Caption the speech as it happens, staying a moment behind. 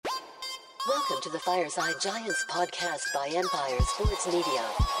Welcome to the Fireside Giants podcast by Empire Sports Media.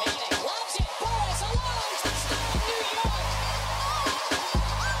 Loves it, balls alone, touchdown, New York!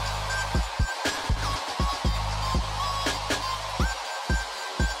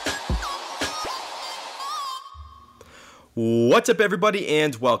 What's up, everybody,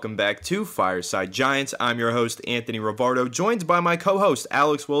 and welcome back to Fireside Giants. I'm your host, Anthony Rivardo, joined by my co-host,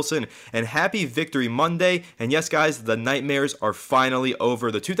 Alex Wilson, and happy Victory Monday. And yes, guys, the nightmares are finally over.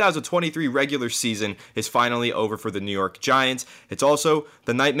 The 2023 regular season is finally over for the New York Giants. It's also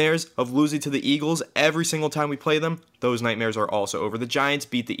the nightmares of losing to the Eagles every single time we play them. Those nightmares are also over. The Giants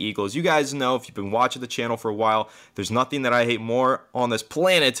beat the Eagles. You guys know, if you've been watching the channel for a while, there's nothing that I hate more on this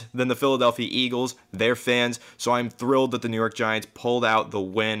planet than the Philadelphia Eagles, their fans. So I'm thrilled that the New York Giants pulled out the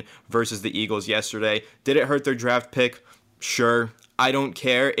win versus the Eagles yesterday. Did it hurt their draft pick? Sure. I don't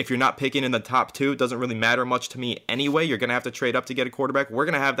care. If you're not picking in the top two, it doesn't really matter much to me anyway. You're going to have to trade up to get a quarterback. We're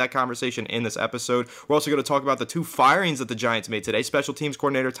going to have that conversation in this episode. We're also going to talk about the two firings that the Giants made today. Special teams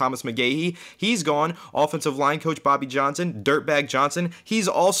coordinator Thomas McGaughey, he's gone. Offensive line coach Bobby Johnson, Dirtbag Johnson, he's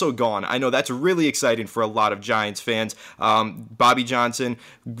also gone. I know that's really exciting for a lot of Giants fans. Bobby Johnson,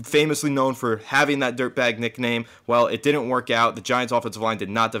 famously known for having that Dirtbag nickname. Well, it didn't work out. The Giants offensive line did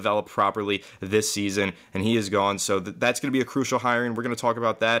not develop properly this season, and he is gone. So that's going to be a crucial hiring. We're going to talk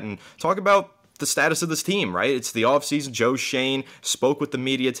about that and talk about the status of this team, right? It's the offseason. Joe Schoen spoke with the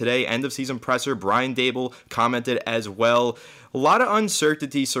media today, end of season presser. Brian Daboll commented as well. A lot of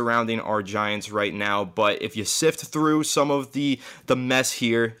uncertainty surrounding our Giants right now, but if you sift through some of the mess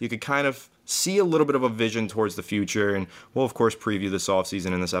here, you could kind of see a little bit of a vision towards the future, and we'll of course preview this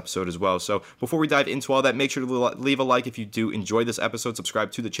offseason in this episode as well. So before we dive into all that, make sure to leave a like if you do enjoy this episode,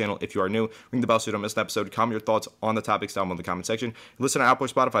 subscribe to the channel if you are new, ring the bell so you don't miss an episode, comment your thoughts on the topics down below in the comment section. Listen to Apple or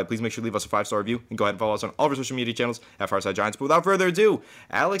Spotify, please make sure to leave us a 5-star review, and go ahead and follow us on all of our social media channels at Fireside Giants. But without further ado,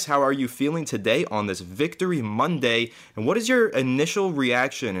 Alex, how are you feeling today on this Victory Monday, and what is your initial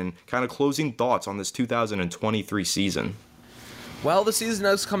reaction and kind of closing thoughts on this 2023 season? Well, the season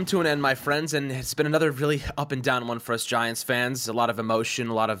has come to an end, my friends, and it's been another really up and down one for us Giants fans. A lot of emotion,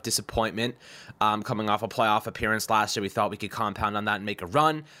 a lot of disappointment. Coming off a playoff appearance last year, we thought we could compound on that and make a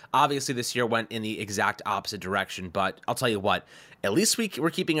run. Obviously, this year went in the exact opposite direction, but I'll tell you what, at least we're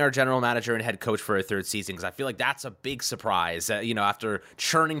keeping our general manager and head coach for a third season, because I feel like that's a big surprise. After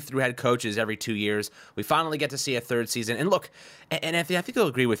churning through head coaches every 2 years, we finally get to see a third season. And look, and Anthony, I think you'll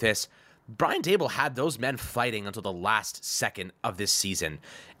agree with this, Brian Daboll had those men fighting until the last second of this season.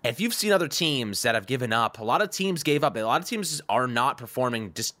 If you've seen other teams that have given up, a lot of teams gave up. A lot of teams are not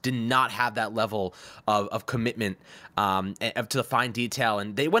performing, just did not have that level of commitment to the fine detail.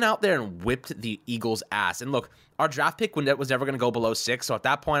 And they went out there and whipped the Eagles' ass. And look, our draft pick was never going to go below 6. So at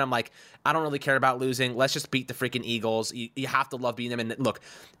that point, I'm like, I don't really care about losing. Let's just beat the freaking Eagles. You have to love beating them. And look,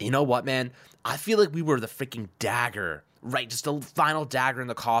 you know what, man? I feel like we were the freaking dagger. Right, just the final dagger in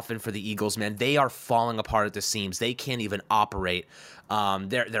the coffin for the Eagles, man. They are falling apart at the seams. They can't even operate.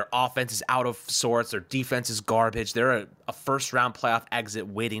 Their offense is out of sorts. Their defense is garbage. They're a first-round playoff exit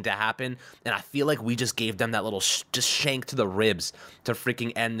waiting to happen, and I feel like we just gave them that little just shank to the ribs to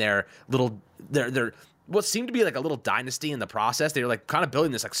freaking end their what seemed to be like a little dynasty in the process. They were like kind of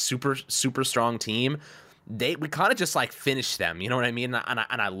building this like super, super strong team. We kind of just like finished them, you know what I mean? And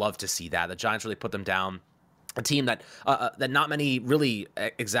I love to see that. The Giants really put them down. A team that not many really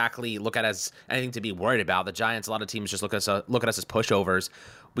exactly look at as anything to be worried about. The Giants, a lot of teams just look at us as pushovers.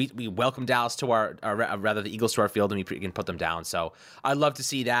 We welcome Dallas to the Eagles to our field, and we can put them down. So I'd love to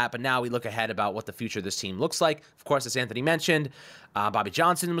see that. But now we look ahead about what the future of this team looks like. Of course, as Anthony mentioned, Bobby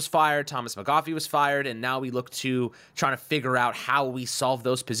Johnson was fired, Thomas McGaughey was fired, and now we look to trying to figure out how we solve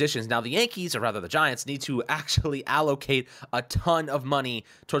those positions. Now the Yankees, or rather the Giants, need to actually allocate a ton of money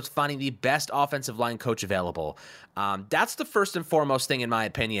towards finding the best offensive line coach available. That's the first and foremost thing, in my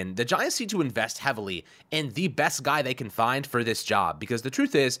opinion. The Giants need to invest heavily in the best guy they can find for this job, because the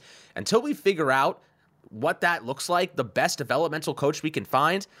truth is, until we figure out what that looks like, the best developmental coach we can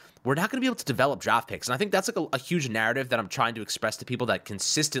find, we're not going to be able to develop draft picks. And I think that's like a huge narrative that I'm trying to express to people that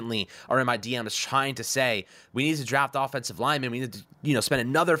consistently are in my DMs trying to say, we need to draft offensive linemen. We need to, spend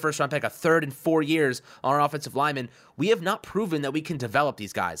another first-round pick, a third in 4 years on our offensive linemen. We have not proven that we can develop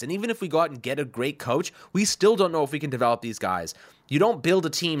these guys. And even if we go out and get a great coach, we still don't know if we can develop these guys. You don't build a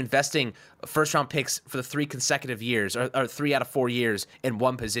team investing first-round picks for the 3 consecutive years or 3 out of 4 years in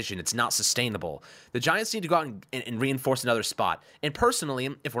one position. It's not sustainable. The Giants need to go out and reinforce another spot. And personally,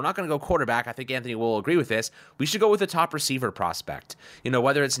 if we're not going to go quarterback, I think Anthony will agree with this, we should go with a top receiver prospect.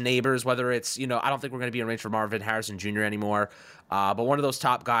 Whether it's Neighbors, whether it's, I don't think we're going to be in range for Marvin Harrison Jr. anymore. But one of those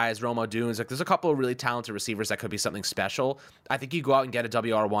top guys, Romo Dunes, there's a couple of really talented receivers that could be something special. I think you go out and get a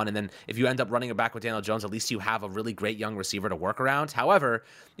WR1, and then if you end up running it back with Daniel Jones, at least you have a really great young receiver to work around. However,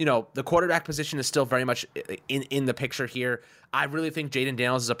 the quarterback position is still very much in the picture here. I really think Jaden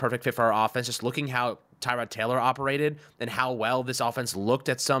Daniels is a perfect fit for our offense. Just looking how Tyrod Taylor operated and how well this offense looked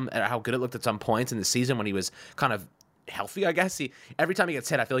how good it looked at some points in the season when he was kind of healthy, I guess. Every time he gets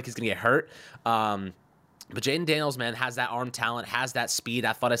hit, I feel like he's going to get hurt. But Jaden Daniels, man, has that arm talent, has that speed,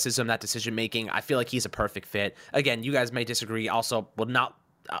 athleticism, that decision-making. I feel like he's a perfect fit. Again, you guys may disagree. Also, will not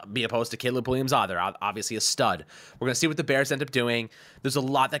be opposed to Caleb Williams either. Obviously a stud. We're going to see what the Bears end up doing. There's a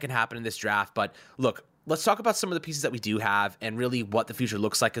lot that can happen in this draft. But look, let's talk about some of the pieces that we do have and really what the future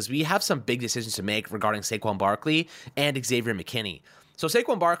looks like, because we have some big decisions to make regarding Saquon Barkley and Xavier McKinney. So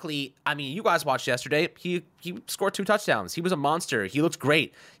Saquon Barkley, you guys watched yesterday. He scored 2 touchdowns. He was a monster. He looked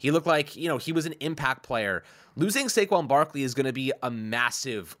great. He looked like, he was an impact player. Losing Saquon Barkley is going to be a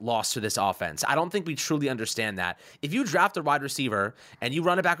massive loss to this offense. I don't think we truly understand that. If you draft a wide receiver and you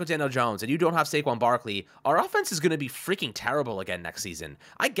run it back with Daniel Jones and you don't have Saquon Barkley, our offense is going to be freaking terrible again next season.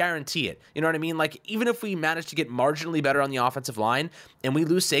 I guarantee it. You know what I mean? Like, even if we manage to get marginally better on the offensive line and we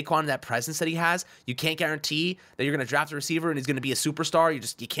lose Saquon and that presence that he has, you can't guarantee that you're going to draft a receiver and he's going to be a superstar.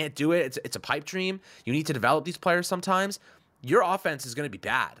 You can't do it. It's a pipe dream. You need to develop these players sometimes. Your offense is going to be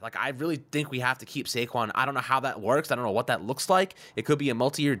bad. Like, I really think we have to keep Saquon. I don't know how that works. I don't know what that looks like. It could be a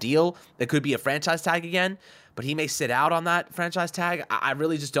multi-year deal. It could be a franchise tag again, but he may sit out on that franchise tag. I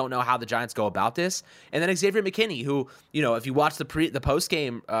really just don't know how the Giants go about this. And then Xavier McKinney, who, if you watch the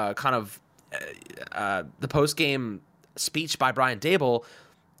post-game the post-game speech by Brian Dable,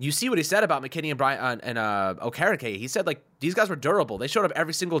 you see what he said about McKinney and Okereke. He said, these guys were durable. They showed up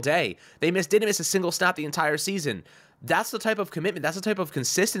every single day. They didn't miss a single snap the entire season. That's the type of commitment. That's the type of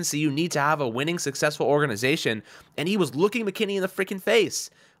consistency you need to have a winning, successful organization. And he was looking McKinney in the freaking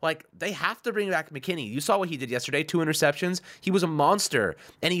face. They have to bring back McKinney. You saw what he did yesterday, 2 interceptions. He was a monster.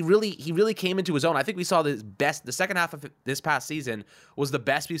 And he really came into his own. I think we saw the second half of this past season was the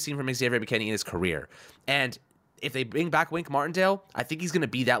best we've seen from Xavier McKinney in his career. And if they bring back Wink Martindale, I think he's going to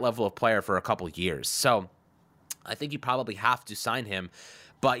be that level of player for a couple years. So I think you probably have to sign him.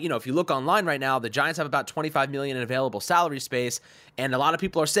 But, if you look online right now, the Giants have about $25 million in available salary space, and a lot of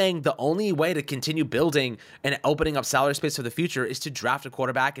people are saying the only way to continue building and opening up salary space for the future is to draft a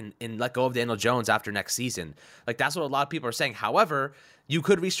quarterback and let go of Daniel Jones after next season. That's what a lot of people are saying. However, you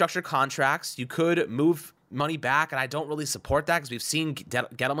could restructure contracts, you could move money back, and I don't really support that because we've seen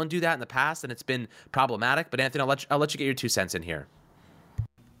Gettleman do that in the past, and it's been problematic. But Anthony, I'll let you get your 2 cents in here.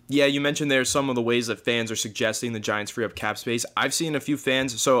 Yeah, you mentioned there some of the ways that fans are suggesting the Giants free up cap space. I've seen a few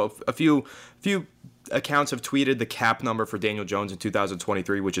fans, so a few accounts have tweeted the cap number for Daniel Jones in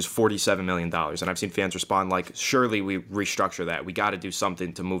 2023, which is $47 million. And I've seen fans respond surely we restructure that. We got to do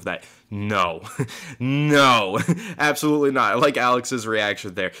something to move that. No, no, absolutely not. I like Alex's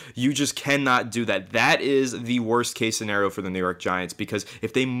reaction there. You just cannot do that. That is the worst case scenario for the New York Giants, because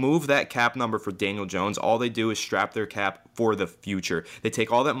if they move that cap number for Daniel Jones, all they do is strap their cap for the future. They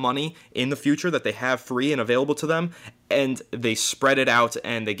take all that money in the future that they have free and available to them, and they spread it out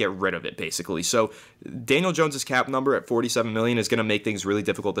and they get rid of it, basically. So Daniel Jones' cap number at $47 million is going to make things really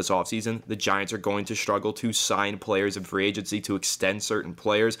difficult this offseason. The Giants are going to struggle to sign players in free agency, to extend certain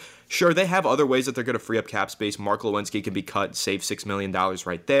players. Sure, they have other ways that they're going to free up cap space. Mark Lewinsky can be cut, save $6 million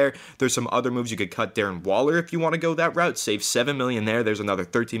right there. There's some other moves. You could cut Darren Waller if you want to go that route, save $7 million there. There's another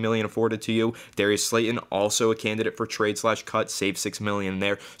 $13 million afforded to you. Darius Slayton, also a candidate for trade/cut, save $6 million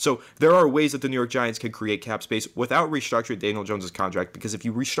there. So there are ways that the New York Giants can create cap space without restructuring Daniel Jones' contract, because if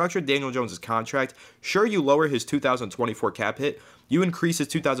you restructure Daniel Jones' contract, sure, you lower his 2024 cap hit, you increase his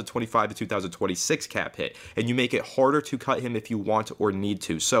 2025 to 2026 cap hit, and you make it harder to cut him if you want or need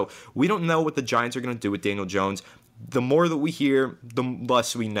to. So we don't know what the Giants are going to do with Daniel Jones. The more that we hear, the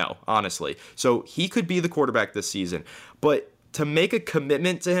less we know, honestly. So he could be the quarterback this season, but to make a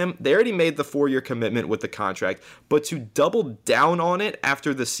commitment to him, they already made the 4-year commitment with the contract, but to double down on it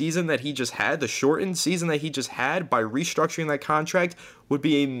after the season that he just had, the shortened season that he just had, by restructuring that contract would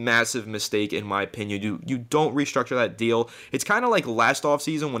be a massive mistake, in my opinion. You don't restructure that deal. It's kind of like last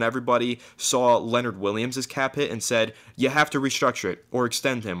offseason when everybody saw Leonard Williams' cap hit and said, you have to restructure it or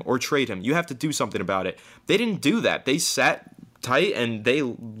extend him or trade him. You have to do something about it. They didn't do that. They sat tight, and they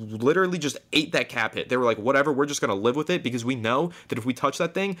literally just ate that cap hit. They were like, whatever, we're just going to live with it because we know that if we touch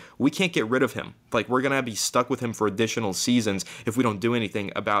that thing, we can't get rid of him. Like, we're going to be stuck with him for additional seasons if we don't do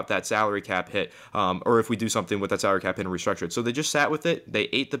anything about that salary cap hit, or if we do something with that salary cap hit and restructure it. So they just sat with it. They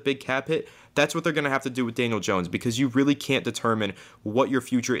ate the big cap hit. That's what they're going to have to do with Daniel Jones, because you really can't determine what your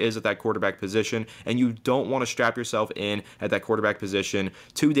future is at that quarterback position, and you don't want to strap yourself in at that quarterback position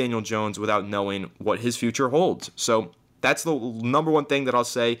to Daniel Jones without knowing what his future holds. So that's the number one thing that I'll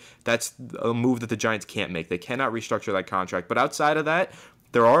say. That's a move that the Giants can't make. They cannot restructure that contract. But outside of that,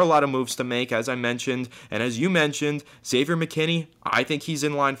 there are a lot of moves to make, as I mentioned. And as you mentioned, Xavier McKinney, I think he's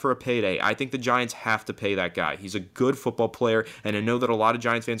in line for a payday. I think the Giants have to pay that guy. He's a good football player, and I know that a lot of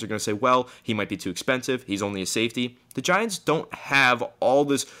Giants fans are going to say, well, he might be too expensive. He's only a safety. The Giants don't have all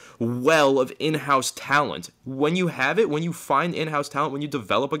this well of in-house talent. When you have it, when you find in-house talent, when you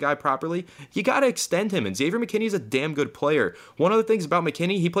develop a guy properly, you got to extend him. And Xavier McKinney is a damn good player. One of the things about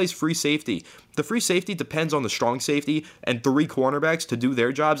McKinney, he plays free safety. The free safety depends on the strong safety and 3 cornerbacks to do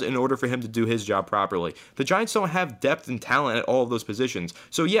their jobs in order for him to do his job properly. The Giants don't have depth and talent at all of those positions.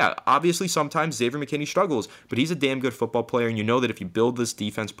 So yeah, obviously sometimes Xavier McKinney struggles, but he's a damn good football player, and you know that if you build this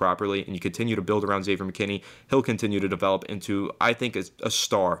defense properly and you continue to build around Xavier McKinney, he'll continue to develop into, I think, a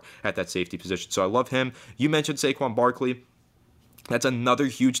star at that safety position. So I love him. You mentioned Saquon Barkley. That's another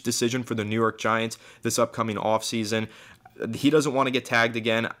huge decision for the New York Giants this upcoming offseason. He doesn't want to get tagged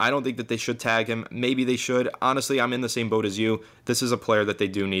again. I don't think that they should tag him. Maybe they should. Honestly, I'm in the same boat as you. This is a player that they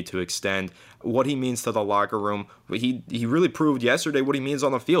do need to extend. What he means to the locker room, he really proved yesterday what he means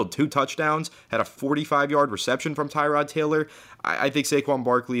on the field. 2 touchdowns, had a 45-yard reception from Tyrod Taylor. I think Saquon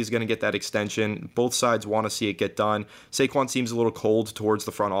Barkley is going to get that extension. Both sides want to see it get done. Saquon seems a little cold towards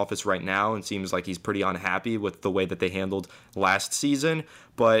the front office right now and seems like he's pretty unhappy with the way that they handled last season.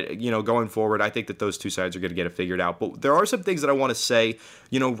 But, going forward, I think that those two sides are going to get it figured out. But there are some things that I want to say,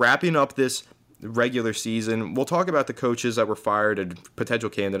 wrapping up this regular season. We'll talk about the coaches that were fired and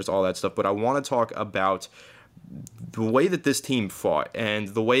potential candidates, all that stuff. But I want to talk about the way that this team fought and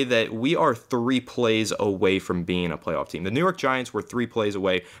the way that we are 3 plays away from being a playoff team. The New York Giants were 3 plays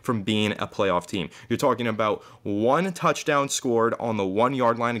away from being a playoff team. You're talking about 1 touchdown scored on the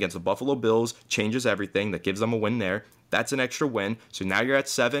 1-yard line against the Buffalo Bills, changes everything. That gives them a win there. That's an extra win. So now you're at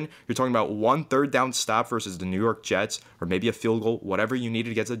 7. You're talking about 1 third-down stop versus the New York Jets, or maybe a field goal, whatever you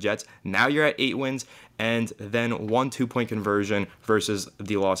needed against the Jets. Now you're at 8 wins, and then 1 2-point conversion versus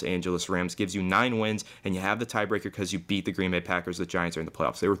the Los Angeles Rams gives you 9 wins, and you have the tiebreaker because you beat the Green Bay Packers. The Giants are in the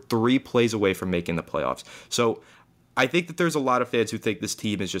playoffs. They were 3 plays away from making the playoffs. So I think that there's a lot of fans who think this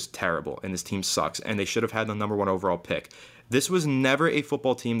team is just terrible and this team sucks, and they should have had the number 1 overall pick. This was never a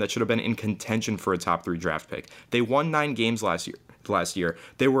football team that should have been in contention for a top 3 draft pick. They won 9 games last year.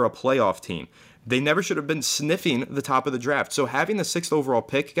 They were a playoff team. They never should have been sniffing the top of the draft. So having the 6th overall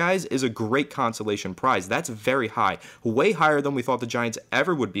pick, guys, is a great consolation prize. That's very high, way higher than we thought the Giants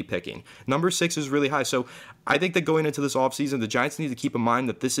ever would be picking. Number 6 is really high. So I think that going into this offseason, the Giants need to keep in mind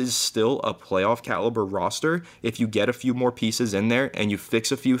that this is still a playoff caliber roster. If you get a few more pieces in there and you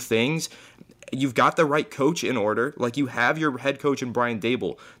fix a few things, you've got the right coach in order. Like, you have your head coach in Brian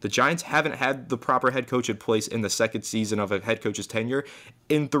Daboll. The Giants haven't had the proper head coach in place in the 2nd season of a head coach's tenure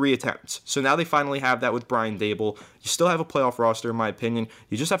in 3 attempts. So now they finally have that with Brian Daboll. You still have a playoff roster, in my opinion.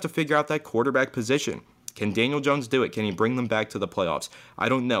 You just have to figure out that quarterback position. Can Daniel Jones do it? Can he bring them back to the playoffs? I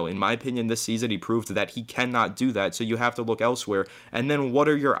don't know. In my opinion, this season he proved that he cannot do that, so you have to look elsewhere. And then what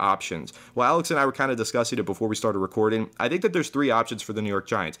are your options? Well, Alex and I were kind of discussing it before we started recording. I think that there's 3 options for the New York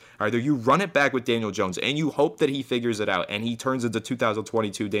Giants. Either you run it back with Daniel Jones and you hope that he figures it out and he turns into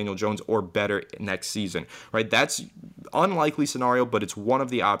 2022 Daniel Jones or better next season, right? That's unlikely scenario, but it's one of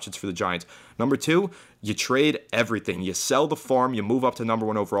the options for the Giants. Number 2, you trade everything. You sell the farm, you move up to number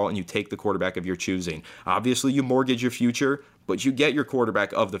 1 overall, and you take the quarterback of your choosing. Obviously, you mortgage your future, but you get your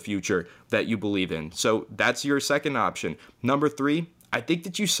quarterback of the future that you believe in. So that's your second option. Number 3, I think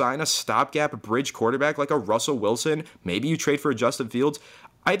that you sign a stopgap bridge quarterback like a Russell Wilson. Maybe you trade for a Justin Fields.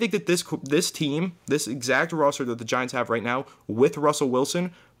 I think that this team, this exact roster that the Giants have right now with Russell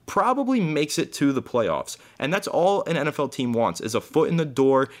Wilson, probably makes it to the playoffs. And that's all an NFL team wants, is a foot in the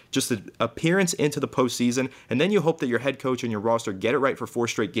door, just an appearance into the postseason, and then you hope that your head coach and your roster get it right for 4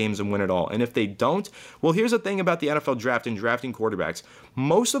 straight games and win it all. And if they don't, well, here's the thing about the NFL draft and drafting quarterbacks.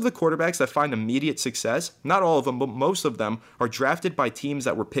 Most of the quarterbacks that find immediate success, not all of them, but most of them, are drafted by teams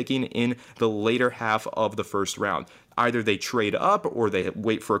that were picking in the later half of the first round. Either they trade up or they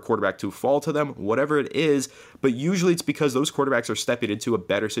wait for a quarterback to fall to them, whatever it is. But usually it's because those quarterbacks are stepping into a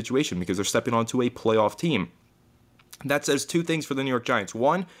better situation because they're stepping onto a playoff team. That says two things for the New York Giants.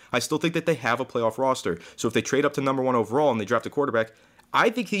 One, I still think that they have a playoff roster. So if they trade up to number 1 overall and they draft a quarterback, I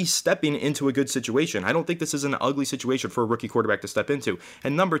think he's stepping into a good situation. I don't think this is an ugly situation for a rookie quarterback to step into.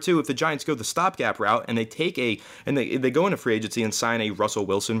 And number 2, if the Giants go the stopgap route and they they go into free agency and sign a Russell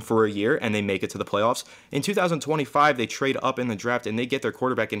Wilson for a year and they make it to the playoffs, in 2025 they trade up in the draft and they get their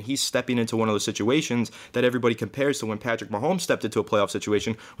quarterback, and he's stepping into one of those situations that everybody compares to when Patrick Mahomes stepped into a playoff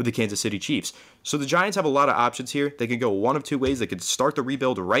situation with the Kansas City Chiefs. So the Giants have a lot of options here. They could go one of two ways. They could start the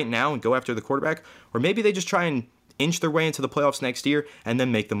rebuild right now and go after the quarterback, or maybe they just try and inch their way into the playoffs next year and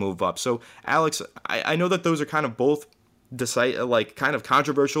then make the move up. So, Alex, I know that those are kind of both kind of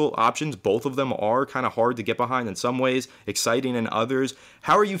controversial options. Both of them are kind of hard to get behind in some ways, exciting in others.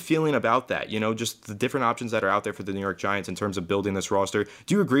 How are you feeling about that? Just the different options that are out there for the New York Giants in terms of building this roster.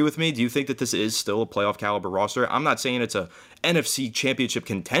 Do you agree with me? Do you think that this is still a playoff caliber roster? I'm not saying it's a NFC championship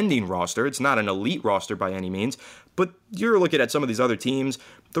contending roster. It's not an elite roster by any means. But you're looking at some of these other teams.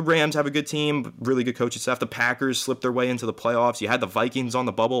 The Rams have a good team, really good coaching staff. The Packers slipped their way into the playoffs. You had the Vikings on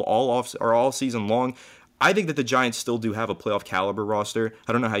the bubble all season long. I think that the Giants still do have a playoff caliber roster.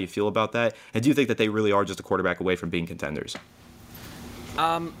 I don't know how you feel about that. And do you think that they really are just a quarterback away from being contenders?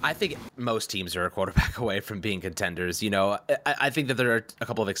 I think most teams are a quarterback away from being contenders. I think that there are a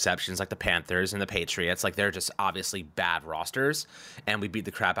couple of exceptions, like the Panthers and the Patriots. Like, they're just obviously bad rosters, and we beat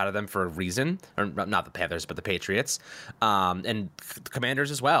the crap out of them for a reason. Or not the Panthers, but the Patriots. And the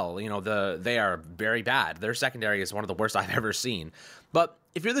Commanders as well. They are very bad. Their secondary is one of the worst I've ever seen. But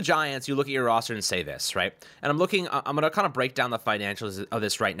if you're the Giants, you look at your roster and say this, right? And I'm going to kind of break down the financials of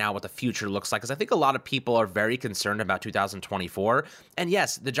this right now, what the future looks like, because I think a lot of people are very concerned about 2024. And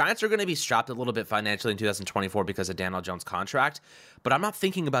yes, the Giants are going to be strapped a little bit financially in 2024 because of Daniel Jones' contract. But I'm not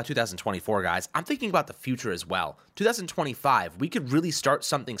thinking about 2024, guys. I'm thinking about the future as well. 2025, we could really start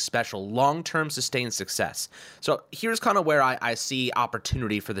something special, long-term sustained success. So here's kind of where I see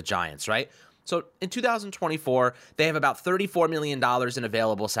opportunity for the Giants, right? So in 2024, they have about $34 million in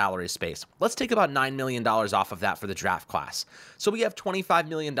available salary space. Let's take about $9 million off of that for the draft class. So we have $25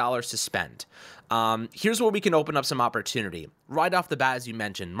 million to spend. Here's where we can open up some opportunity. Right off the bat, as you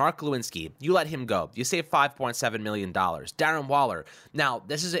mentioned, Mark Lewinsky, you let him go. You save $5.7 million. Darren Waller. Now,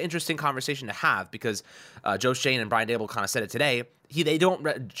 this is an interesting conversation to have because Joe Schoen and Brian Dable kind of said it today.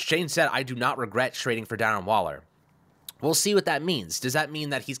 Schoen said, I do not regret trading for Darren Waller. We'll see what that means. Does that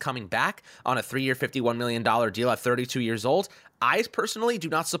mean that he's coming back on a 3-year, $51 million deal at 32 years old? I personally do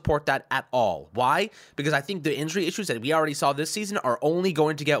not support that at all. Why? Because I think the injury issues that we already saw this season are only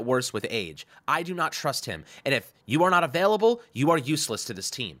going to get worse with age. I do not trust him. And if you are not available, you are useless to this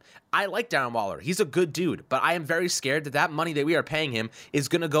team. I like Darren Waller. He's a good dude, but I am very scared that money that we are paying him is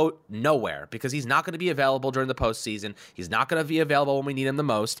going to go nowhere because he's not going to be available during the postseason. He's not going to be available when we need him the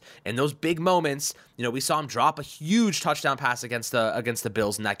most. And those big moments, we saw him drop a huge touchdown pass against the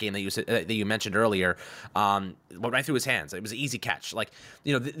Bills in that game that you mentioned earlier. Went right through his hands. It was an easy catch.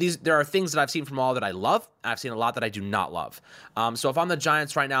 There are things that I've seen from Waller that I love. I've seen a lot that I do not love. So if I'm the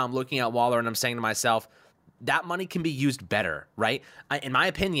Giants right now, I'm looking at Waller and I'm saying to myself, that money can be used better, right? In my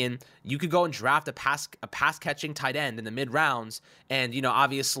opinion, you could go and draft a pass-catching tight end in the mid-rounds, and,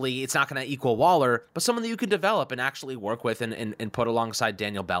 obviously it's not going to equal Waller, but someone that you can develop and actually work with and put alongside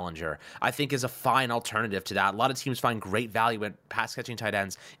Daniel Bellinger, I think is a fine alternative to that. A lot of teams find great value in pass-catching tight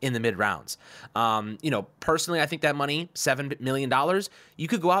ends in the mid-rounds. Personally, I think that money, $7 million, you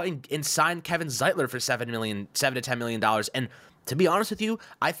could go out and sign Kevin Zeitler for $7 to $10 million, and to be honest with you,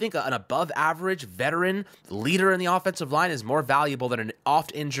 I think an above-average veteran leader in the offensive line is more valuable than an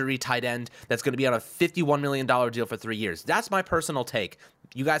oft-injury tight end that's going to be on a $51 million deal for 3 years. That's my personal take.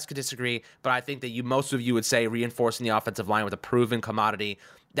 You guys could disagree, but I think that most of you would say reinforcing the offensive line with a proven commodity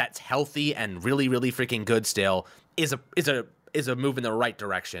that's healthy and really, really freaking good still is a move in the right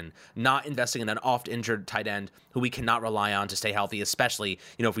direction, not investing in an oft-injured tight end who we cannot rely on to stay healthy, especially,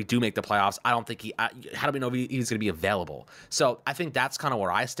 if we do make the playoffs. I don't think how do we know if he's going to be available? So I think that's kind of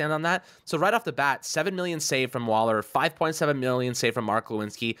where I stand on that. So right off the bat, $7 million saved from Waller, $5.7 million saved from Mark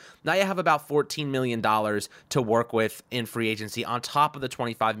Lewinsky. Now you have about $14 million to work with in free agency on top of the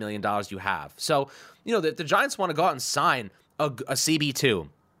 $25 million you have. So, the Giants want to go out and sign a CB2,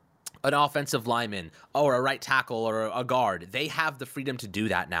 an offensive lineman, or a right tackle, or a guard. They have the freedom to do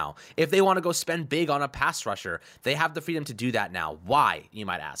that now. If they want to go spend big on a pass rusher, they have the freedom to do that now. Why, you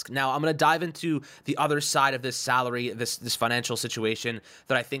might ask? Now, I'm going to dive into the other side of this salary, this financial situation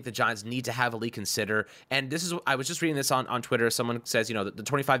that I think the Giants need to heavily consider. And I was just reading this on Twitter. Someone says, the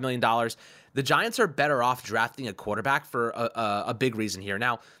 $25 million, the Giants are better off drafting a quarterback for a big reason here.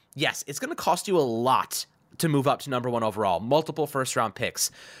 Now, yes, it's going to cost you a lot to move up to number 1 overall, multiple first-round picks.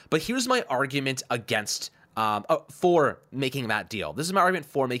 But here's my argument against for making that deal. This is my argument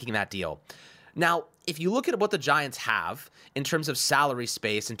for making that deal. Now, if you look at what the Giants have in terms of salary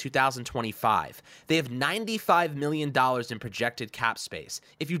space in 2025, they have $95 million in projected cap space.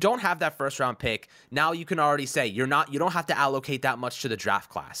 If you don't have that first round pick, now you can already say you don't have to allocate that much to the draft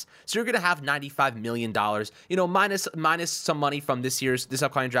class. So you're going to have $95 million, minus some money from this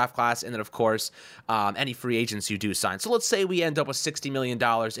upcoming draft class, and then of course any free agents you do sign. So let's say we end up with $60 million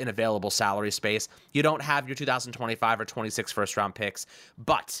in available salary space. You don't have your 2025 or 26 first round picks,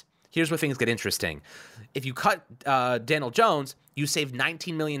 but here's where things get interesting. If you cut Daniel Jones, you save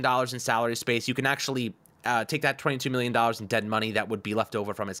 $19 million in salary space. You can actually take that $22 million in dead money that would be left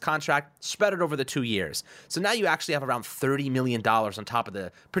over from his contract, spread it over the 2 years. So now you actually have around $30 million on top of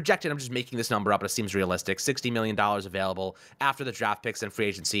the projected, I'm just making this number up, but it seems realistic, $60 million available after the draft picks and free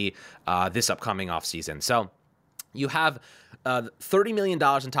agency this upcoming offseason. So you have $30 million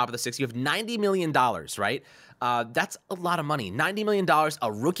on top of the 60. You have $90 million, right? That's a lot of money. $90 million,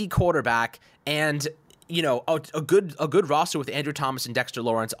 a rookie quarterback, and a good roster with Andrew Thomas and Dexter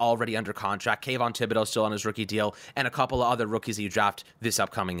Lawrence already under contract. Kayvon Thibodeau still on his rookie deal, and a couple of other rookies that you draft this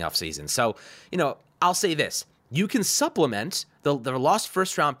upcoming offseason. So, I'll say this. You can supplement the lost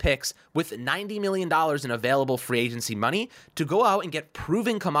first-round picks with $90 million in available free agency money to go out and get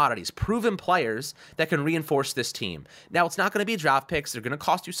proven commodities, proven players that can reinforce this team. Now, it's not going to be draft picks. They're going to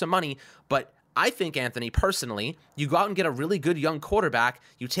cost you some money, but I think, Anthony, personally, you go out and get a really good young quarterback,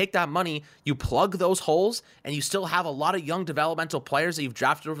 you take that money, you plug those holes, and you still have a lot of young developmental players that you've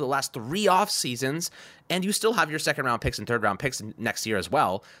drafted over the last 3 off seasons, and you still have your second-round picks and third-round picks next year as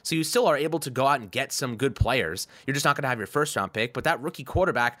well. So you still are able to go out and get some good players. You're just not going to have your first-round pick, but that rookie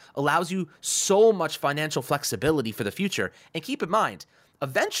quarterback allows you so much financial flexibility for the future. And keep in mind,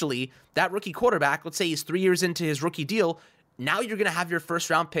 eventually, that rookie quarterback, let's say he's 3 years into his rookie deal, now you're going to have your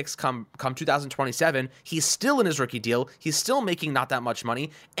first-round picks come 2027. He's still in his rookie deal. He's still making not that much money,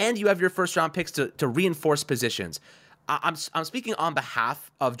 and you have your first-round picks to reinforce positions. I'm speaking on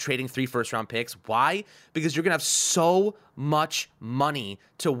behalf of trading 3 first-round picks. Why? Because you're going to have so much money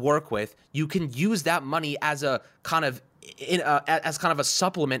to work with. You can use that money as a kind of a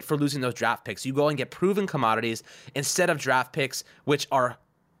supplement for losing those draft picks. You go and get proven commodities instead of draft picks, which are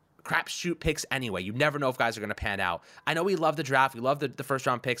crapshoot picks anyway. You never know if guys are going to pan out. I know we love the draft. We love the first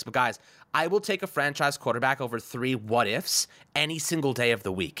round picks, but guys, I will take a franchise quarterback over 3 what ifs any single day of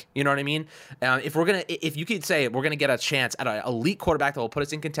the week. You know what I mean? If you could say we're going to get a chance at an elite quarterback that will put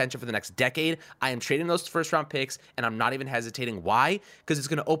us in contention for the next decade, I am trading those first round picks, and I'm not even hesitating. Why? Because it's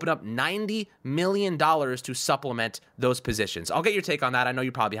going to open up $90 million to supplement those positions. I'll get your take on that. I know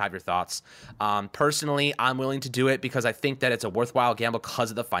you probably have your thoughts. Personally, I'm willing to do it because I think that it's a worthwhile gamble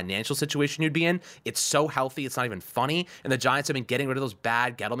because of the financial situation you'd be in. It's so healthy, it's not even funny. And the Giants have been getting rid of those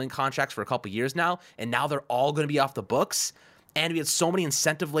bad Gettleman contracts for a couple years now, and now they're all going to be off the books. And we had so many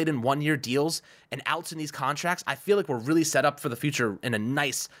incentive-laden one-year deals and outs in these contracts. I feel like we're really set up for the future in a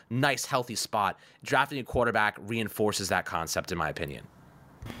nice, healthy spot. Drafting a quarterback reinforces that concept, in my opinion.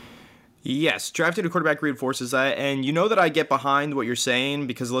 Yes, drafting a quarterback reinforces that, and you know that I get behind what you're saying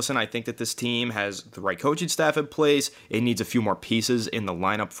because, listen, I think that this team has the right coaching staff in place. It needs a few more pieces in the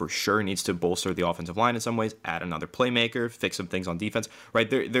lineup for sure. It needs to bolster the offensive line in some ways, add another playmaker, fix some things on defense, right?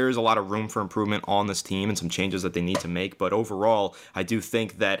 There's a lot of room for improvement on this team and some changes that they need to make, but overall, I do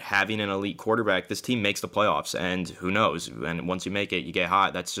think that having an elite quarterback, this team makes the playoffs, and who knows? And once you make it, you get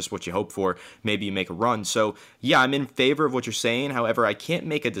hot. That's just what you hope for. Maybe you make a run. So, yeah, I'm in favor of what you're saying. However, I can't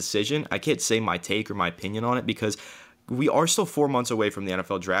make a decision. I can't say my take or my opinion on it because we are still 4 months away from the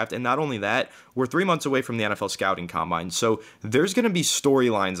NFL draft. And not only that, we're 3 months away from the NFL scouting combine. So there's going to be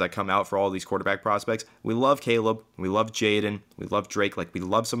storylines that come out for all these quarterback prospects. We love Caleb. We love Jaden. We love Drake. We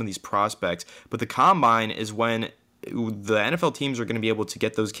love some of these prospects. But the combine is when the NFL teams are going to be able to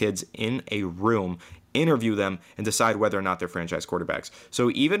get those kids in a room, interview them, and decide whether or not they're franchise quarterbacks. So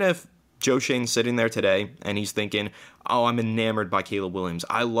even if Joe Shane's sitting there today and he's thinking, oh, I'm enamored by Caleb Williams.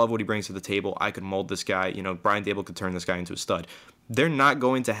 I love what he brings to the table. I could mold this guy. Brian Daboll could turn this guy into a stud. They're not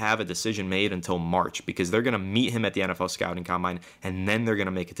going to have a decision made until March because they're going to meet him at the NFL scouting combine and then they're going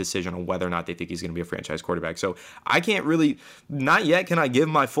to make a decision on whether or not they think he's going to be a franchise quarterback. So I can't really, not yet can I give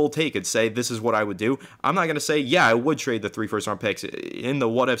my full take and say this is what I would do. I'm not going to say, yeah, I would trade the 3 first-round picks. In the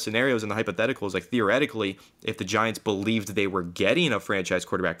what-if scenarios and the hypotheticals, theoretically, if the Giants believed they were getting a franchise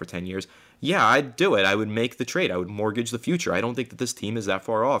quarterback for 10 years, yeah, I'd do it. I would make the trade. I would mortgage the future. I don't think that this team is that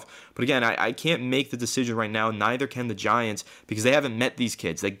far off. But again, I can't make the decision right now. Neither can the Giants because they haven't met these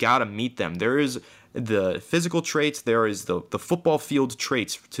kids. They got to meet them. There is the physical traits. There is the football field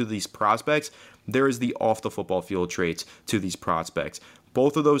traits to these prospects. There is the off the football field traits to these prospects.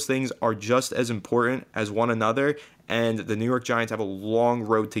 Both of those things are just as important as one another, and the New York Giants have a long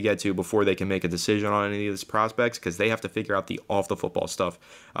road to get to before they can make a decision on any of these prospects, because they have to figure out the off-the-football stuff,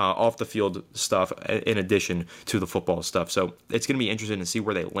 off-the-field stuff, in addition to the football stuff. So it's going to be interesting to see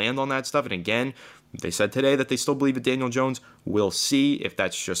where they land on that stuff. And again, they said today that they still believe in Daniel Jones. We'll see if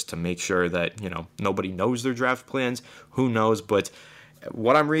that's just to make sure that, nobody knows their draft plans. Who knows? But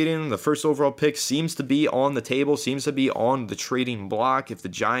what I'm reading, the first overall pick seems to be on the table, seems to be on the trading block. If the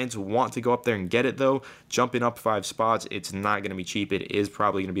Giants want to go up there and get it, though, jumping up 5 spots, it's not going to be cheap. It is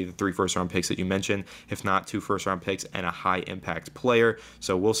probably going to be the 3 first-round picks that you mentioned, if not 2 first-round picks and a high-impact player.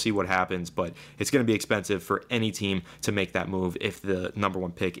 So we'll see what happens, but it's going to be expensive for any team to make that move if the number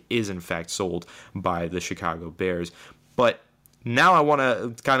 1 pick is, in fact, sold by the Chicago Bears. But now I want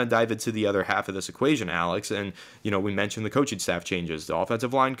to kind of dive into the other half of this equation, Alex. And, we mentioned the coaching staff changes. The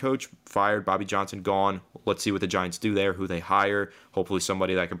offensive line coach fired, Bobby Johnson gone. Let's see what the Giants do there, who they hire. Hopefully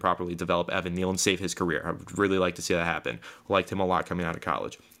somebody that can properly develop Evan Neal and save his career. I would really like to see that happen. Liked him a lot coming out of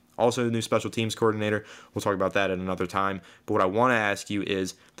college. Also, the new special teams coordinator. We'll talk about that at another time. But what I want to ask you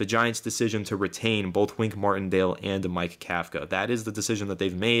is the Giants' decision to retain both Wink Martindale and Mike Kafka. That is the decision that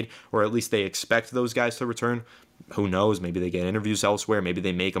they've made, or at least they expect those guys to return. Who knows? Maybe they get interviews elsewhere. Maybe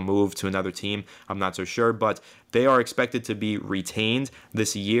they make a move to another team. I'm not so sure, but they are expected to be retained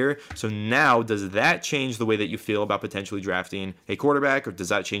this year. So now, does that change the way that you feel about potentially drafting a quarterback, or does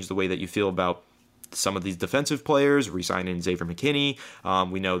that change the way that you feel about some of these defensive players, re-signing Xavier McKinney?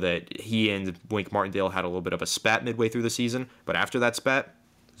 We know that he and Wink Martindale had a little bit of a spat midway through the season, but after that spat,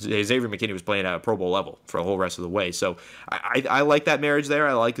 Xavier McKinney was playing at a Pro Bowl level for the whole rest of the way. So I like that marriage there.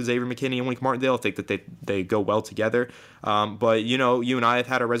 I like Xavier McKinney and Wink Martindale. I think that they go well together. But, you and I have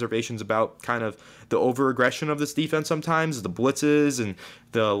had our reservations about kind of the over-aggression of this defense sometimes, the blitzes and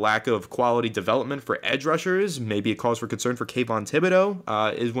the lack of quality development for edge rushers. Maybe a cause for concern for Kayvon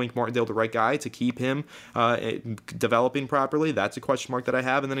Thibodeau. Is Wink Martindale the right guy to keep him developing properly? That's a question mark that I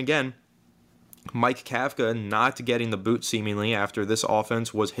have. And then again, Mike Kafka not getting the boot seemingly after this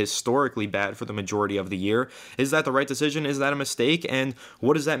offense was historically bad for the majority of the year. Is that the right decision? Is that a mistake? And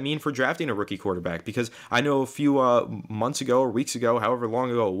what does that mean for drafting a rookie quarterback? Because I know a few months ago or weeks ago, however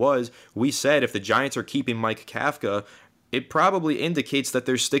long ago it was, we said if the Giants are keeping Mike Kafka, it probably indicates that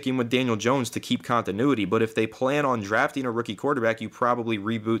they're sticking with Daniel Jones to keep continuity. But if they plan on drafting a rookie quarterback, you probably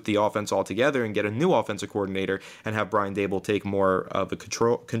reboot the offense altogether and get a new offensive coordinator and have Brian Daboll take more of a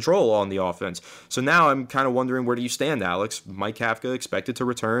control on the offense. So now I'm kind of wondering, where do you stand, Alex? Mike Kafka expected to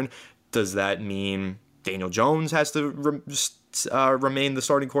return. Does that mean Daniel Jones has to remain the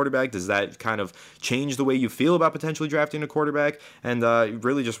starting quarterback? Does that kind of change the way you feel about potentially drafting a quarterback? And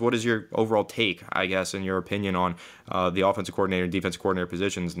really just what is your overall take, I guess, in your opinion on the offensive coordinator and defensive coordinator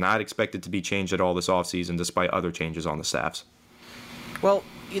positions not expected to be changed at all this offseason despite other changes on the staffs? Well,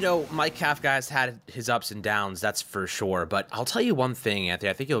 Mike Kafka has had his ups and downs, that's for sure. But I'll tell you one thing, Anthony,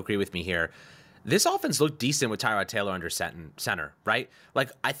 I think you'll agree with me here. This offense looked decent with Tyrod Taylor under center, right?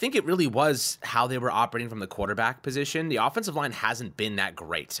 Like, I think it really was how they were operating from the quarterback position. The offensive line hasn't been that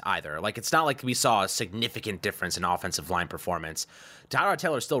great either. Like, it's not like we saw a significant difference in offensive line performance. Tyrod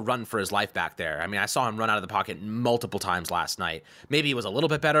Taylor's still running for his life back there. I mean, I saw him run out of the pocket multiple times last night. Maybe it was a little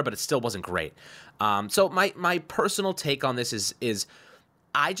bit better, but it still wasn't great. So my personal take on this is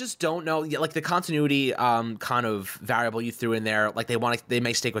I just don't know, like the continuity kind of variable you threw in there, like they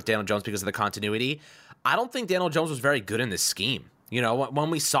may stick with Daniel Jones because of the continuity. I don't think Daniel Jones was very good in this scheme. When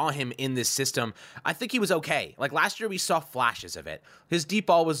we saw him in this system, I think he was okay. Like last year, we saw flashes of it. His deep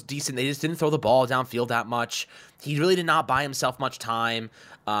ball was decent. They just didn't throw the ball downfield that much. He really did not buy himself much time.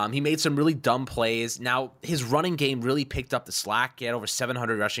 He made some really dumb plays. Now, his running game really picked up the slack. He had over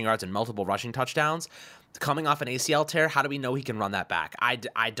 700 rushing yards and multiple rushing touchdowns. Coming off an ACL tear, how do we know he can run that back? I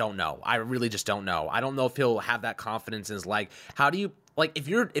don't know. I really just don't know. I don't know if he'll have that confidence in his leg. How do you, like, if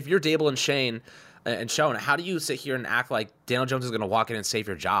you're Daboll and Shane and Schoen, how do you sit here and act like Daniel Jones is going to walk in and save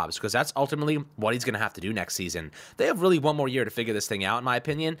your jobs? Because that's ultimately what he's going to have to do next season. They have really one more year to figure this thing out, in my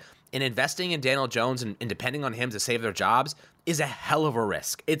opinion. And investing in Daniel Jones and depending on him to save their jobs is a hell of a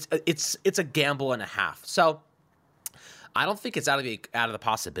risk. It's a gamble and a half. So I don't think it's out of the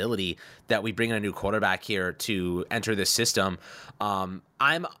possibility that we bring in a new quarterback here to enter this system.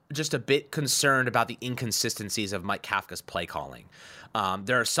 I'm just a bit concerned about the inconsistencies of Mike Kafka's play calling.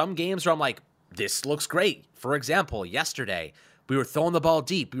 There are some games where I'm like, this looks great. For example, yesterday, we were throwing the ball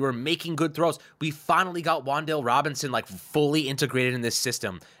deep. We were making good throws. We finally got Wan'Dale Robinson like fully integrated in this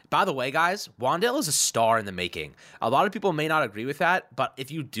system. By the way, guys, Wan'Dale is a star in the making. A lot of people may not agree with that, but if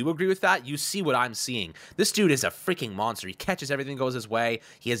you do agree with that, you see what I'm seeing. This dude is a freaking monster. He catches everything that goes his way.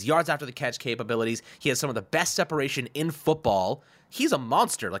 He has yards after the catch capabilities. He has some of the best separation in football. He's a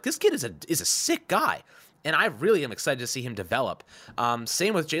monster. Like, this kid is a sick guy. And I really am excited to see him develop.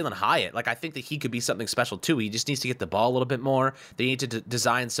 Same with Jalen Hyatt. Like, I think that he could be something special too. He just needs to get the ball a little bit more. They need to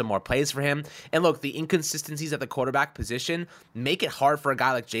design some more plays for him. And look, the inconsistencies at the quarterback position make it hard for a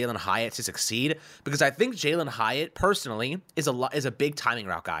guy like Jalen Hyatt to succeed, because I think Jalen Hyatt personally is a big timing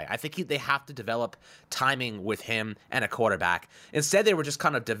route guy. I think they have to develop timing with him and a quarterback. Instead, they were just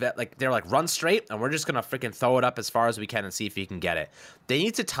kind of they're like, run straight, and we're just gonna freaking throw it up as far as we can and see if he can get it. They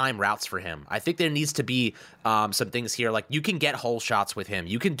need to time routes for him. I think there needs to be some things here, like you can get hole shots with him.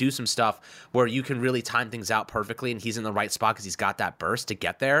 You can do some stuff where you can really time things out perfectly, and he's in the right spot because he's got that burst to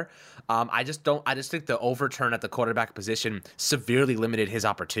get there. I just think the overturn at the quarterback position severely limited his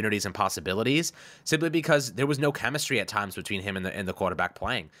opportunities and possibilities, simply because there was no chemistry at times between him and the quarterback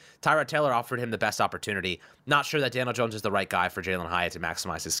playing. Tyrod Taylor offered him the best opportunity. Not sure that Daniel Jones is the right guy for Jalen Hyatt to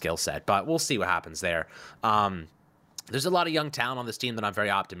maximize his skill set, but we'll see what happens there. There's a lot of young talent on this team that I'm very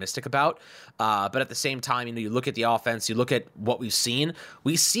optimistic about. But at the same time, you look at the offense, you look at what we've seen.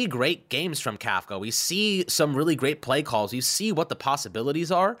 We see great games from Kafka. We see some really great play calls. You see what the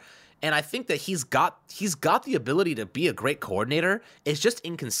possibilities are. And I think that he's got the ability to be a great coordinator. It's just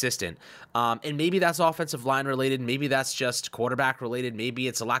inconsistent. And maybe that's offensive line related. Maybe that's just quarterback related. Maybe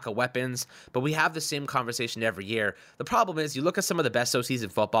it's a lack of weapons. But we have the same conversation every year. The problem is, you look at some of the best OCs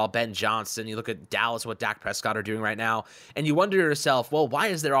in football, Ben Johnson, you look at Dallas, what Dak Prescott are doing right now, and you wonder to yourself, well, why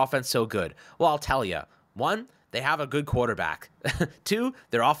is their offense so good? Well, I'll tell you. One, they have a good quarterback. 2,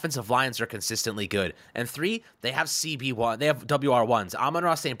 their offensive lines are consistently good. And 3, they have CB1. They have WR1s.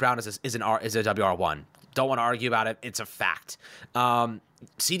 Amon-Ra St. Brown is a WR1. Don't want to argue about it. It's a fact.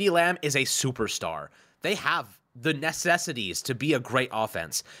 CeeDee Lamb is a superstar. They have the necessities to be a great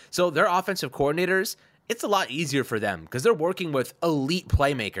offense. So their offensive coordinators, it's a lot easier for them because they're working with elite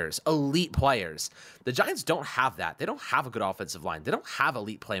playmakers, elite players. The Giants don't have that. They don't have a good offensive line. They don't have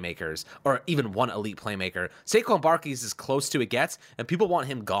elite playmakers or even one elite playmaker. Saquon Barkley is as close to it gets, and people want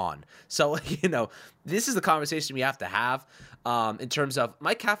him gone. So, this is the conversation we have to have in terms of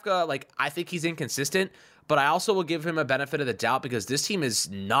Mike Kafka. I think he's inconsistent, but I also will give him a benefit of the doubt because this team is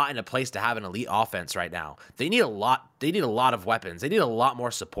not in a place to have an elite offense right now. They need a lot. They need a lot of weapons. They need a lot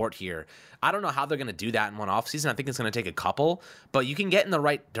more support here. I don't know how they're going to do that in one offseason. I think it's going to take a couple, but you can get in the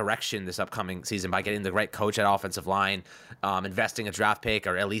right direction this upcoming season by getting the right coach at offensive line, investing a draft pick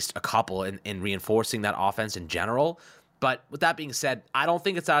or at least a couple in reinforcing that offense in general. But with that being said, I don't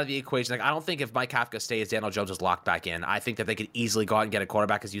think it's out of the equation. I don't think if Mike Kafka stays, Daniel Jones is locked back in. I think that they could easily go out and get a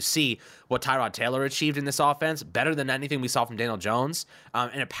quarterback, as you see what Tyrod Taylor achieved in this offense, better than anything we saw from Daniel Jones,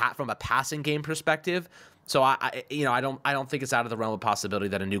 from a passing game perspective. So I don't think it's out of the realm of possibility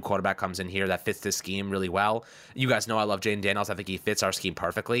that a new quarterback comes in here that fits this scheme really well. You guys know I love Jaden Daniels. I think he fits our scheme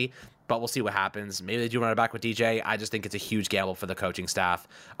perfectly, but we'll see what happens. Maybe they do run it back with DJ. I just think it's a huge gamble for the coaching staff.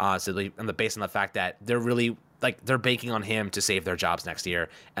 Based on the fact that they're really they're banking on him to save their jobs next year,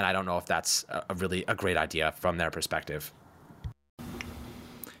 and I don't know if that's a really great idea from their perspective.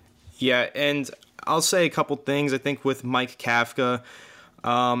 Yeah, and I'll say a couple things. I think with Mike Kafka,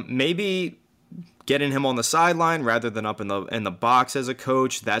 maybe getting him on the sideline rather than up in the box as a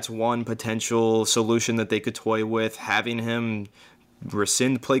coach, that's one potential solution that they could toy with. Having him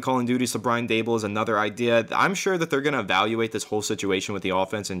rescind play calling duties to Brian Daboll is another idea. I'm sure that they're going to evaluate this whole situation with the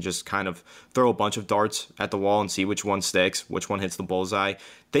offense and just kind of throw a bunch of darts at the wall and see which one sticks, which one hits the bullseye.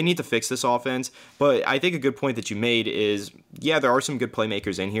 They need to fix this offense, but I think a good point that you made is, yeah, there are some good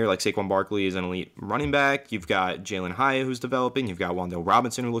playmakers in here, like Saquon Barkley is an elite running back. You've got Jalen Hyatt who's developing. You've got Wan'Dale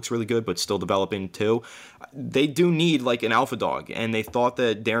Robinson who looks really good, but still developing too. They do need an alpha dog, and they thought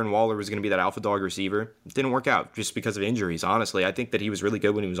that Darren Waller was going to be that alpha dog receiver. It didn't work out just because of injuries, honestly. I think that he was really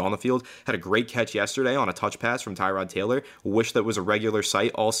good when he was on the field. Had a great catch yesterday on a touch pass from Tyrod Taylor. Wish that was a regular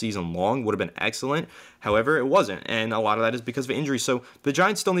sight all season long. Would have been excellent. However, it wasn't, and a lot of that is because of injury. So the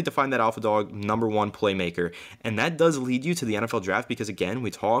Giants still need to find that alpha dog number one playmaker, and that does lead you to the NFL draft because, again,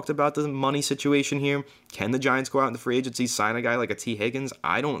 we talked about the money situation here. Can the Giants go out in the free agency, sign a guy like a T. Higgins?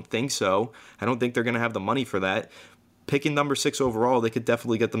 I don't think so. I don't think they're going to have the money for that. Picking number 6 overall, they could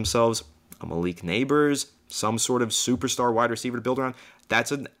definitely get themselves a Malik Neighbors, some sort of superstar wide receiver to build around.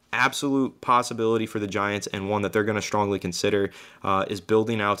 that's an absolute possibility for the Giants, and one that they're going to strongly consider, is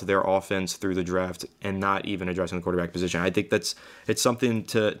building out their offense through the draft and not even addressing the quarterback position. I think it's something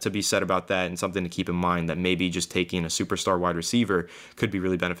to be said about that, and something to keep in mind, that maybe just taking a superstar wide receiver could be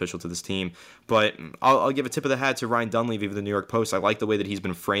really beneficial to this team. But I'll give a tip of the hat to Ryan Dunleavy of the New York Post. I like the way that he's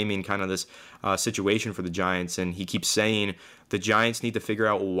been framing kind of this situation for the Giants, and he keeps saying the Giants need to figure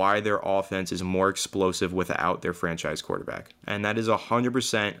out why their offense is more explosive without their franchise quarterback. And that is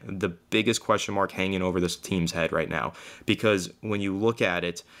 100% the biggest question mark hanging over this team's head right now. Because when you look at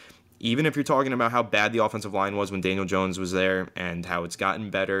it, even if you're talking about how bad the offensive line was when Daniel Jones was there and how it's gotten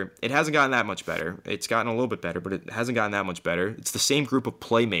better, it hasn't gotten that much better. It's gotten a little bit better, but it hasn't gotten that much better. It's the same group of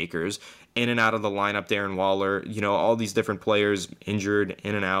playmakers in and out of the lineup. Darren Waller, all these different players injured,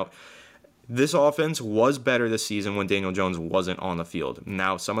 in and out. This offense was better this season when Daniel Jones wasn't on the field.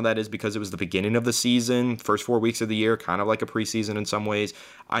 Now, some of that is because it was the beginning of the season, first 4 weeks of the year, kind of like a preseason in some ways.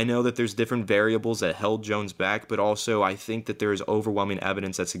 I know that there's different variables that held Jones back, but also I think that there is overwhelming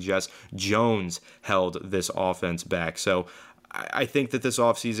evidence that suggests Jones held this offense back. So I think that this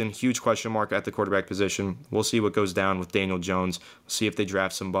offseason, huge question mark at the quarterback position. We'll see what goes down with Daniel Jones. We'll see if they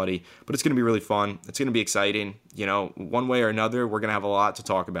draft somebody. But it's going to be really fun. It's going to be exciting. One way or another, we're going to have a lot to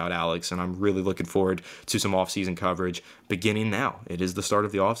talk about, Alex, and I'm really looking forward to some offseason coverage beginning now. It is the start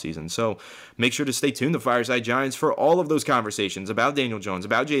of the offseason. So make sure to stay tuned to Fireside Giants for all of those conversations about Daniel Jones,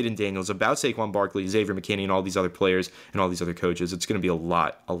 about Jaden Daniels, about Saquon Barkley, Xavier McKinney, and all these other players and all these other coaches. It's going to be a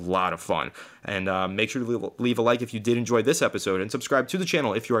lot of fun. And make sure to leave a like if you did enjoy this episode, and subscribe to the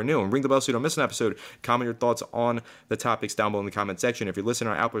channel if you are new, and ring the bell so you don't miss an episode. Comment your thoughts on the topics down below in the comment section. If you're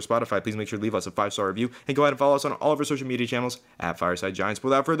listening on Apple or Spotify, please make sure to leave us a 5-star review, and go ahead and follow us on all of our social media channels at Fireside Giants.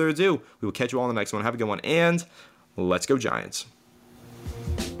 Without further ado, we will catch you all in the next one. Have a good one, and let's go Giants.